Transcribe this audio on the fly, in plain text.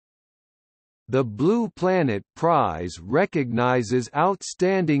The Blue Planet Prize recognizes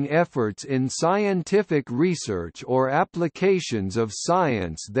outstanding efforts in scientific research or applications of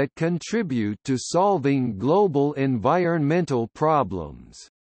science that contribute to solving global environmental problems.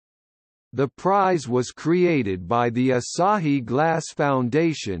 The prize was created by the Asahi Glass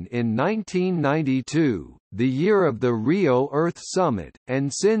Foundation in 1992, the year of the Rio Earth Summit,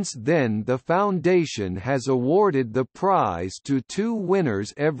 and since then the foundation has awarded the prize to 2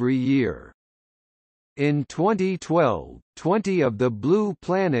 winners every year. In 2012, 20 of the Blue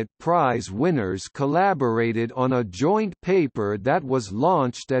Planet Prize winners collaborated on a joint paper that was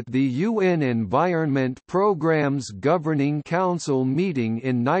launched at the UN Environment Programme's Governing Council meeting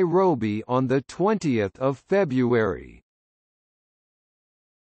in Nairobi on 20 February.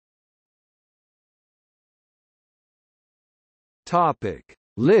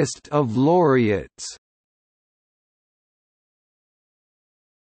 List of laureates.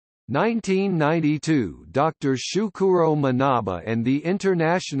 1992 – Dr. Shukuro Manaba and the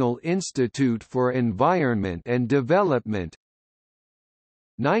International Institute for Environment and Development.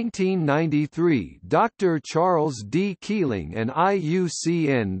 1993 – Dr. Charles D. Keeling and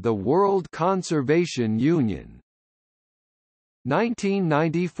IUCN, the World Conservation Union.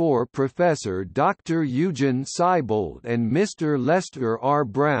 1994 – Professor Dr. Eugen Seibold and Mr. Lester R.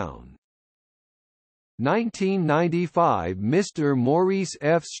 Brown. 1995 – Mr. Maurice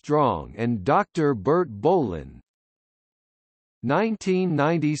F. Strong and Dr. Bert Bolin.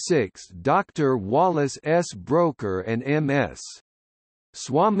 1996 – Dr. Wallace S. Broker and M.S.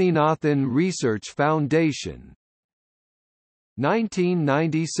 Swaminathan Research Foundation.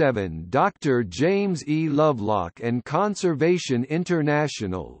 1997 – Dr. James E. Lovelock and Conservation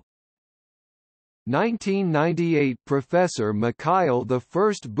International. 1998 – Professor Mikhail I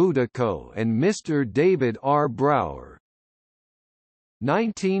Budako and Mr. David R. Brower.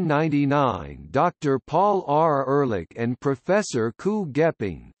 1999 – Dr. Paul R. Ehrlich and Professor Ku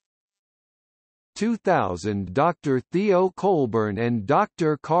Geping. 2000 – Dr. Theo Colburn and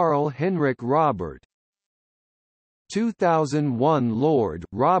Dr. Carl Henrik Robert. 2001 – Lord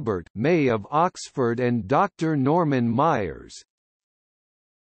Robert May of Oxford and Dr. Norman Myers.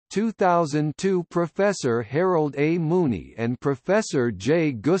 2002 – Professor Harold A. Mooney and Professor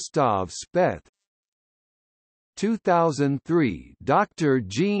J. Gustav Speth. 2003 – Dr.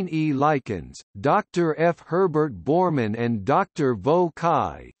 Jean E. Likens, Dr. F. Herbert Borman and Dr. Vo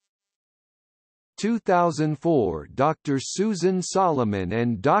Kai. 2004 – Dr. Susan Solomon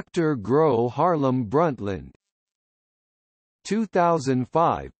and Dr. Gro Harlem Brundtland.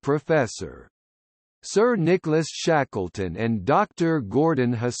 2005 – Professor Sir Nicholas Shackleton and Dr.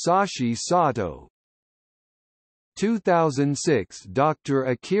 Gordon Hisashi Sato. 2006 – Dr.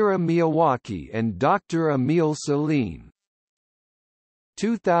 Akira Miyawaki and Dr. Emile Salim.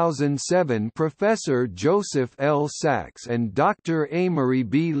 2007 – Professor Joseph L. Sachs and Dr. Amory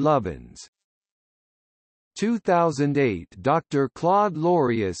B. Lovins. 2008 – Dr. Claude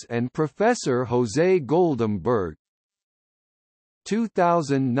Lorius and Professor Jose Goldenberg.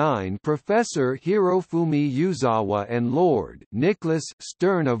 2009 – Professor Hirofumi Yuzawa and Lord Nicholas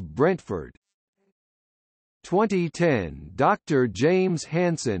Stern of Brentford. 2010 – Dr. James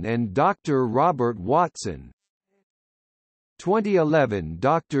Hansen and Dr. Robert Watson. 2011 –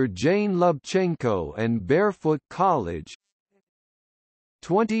 Dr. Jane Lubchenko and Barefoot College.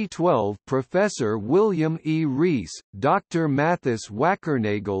 2012 – Professor William E. Rees, Dr. Mathis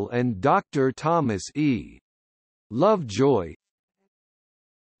Wackernagel and Dr. Thomas E. Lovejoy.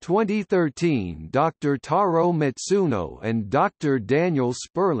 2013 – Dr. Taro Matsuno and Dr. Daniel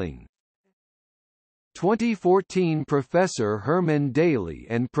Sperling. 2014 – Professor Herman Daly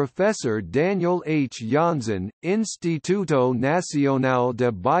and Professor Daniel H. Janssen, Instituto Nacional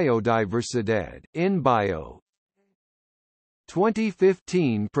de Biodiversidad INBio.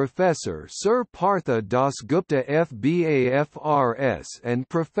 2015 – Professor Sir Partha Dasgupta FBAFRS and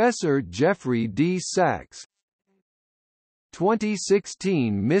Professor Jeffrey D. Sachs.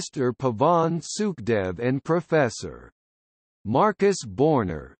 2016 – Mr. Pavan Sukhdev and Professor Marcus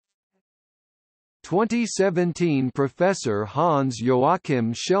Borner. 2017 – Professor Hans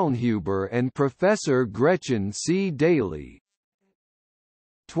Joachim Schellnhuber and Professor Gretchen C. Daly.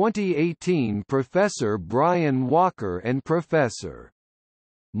 2018 – Professor Brian Walker and Professor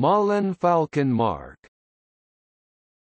Malin Falkenmark.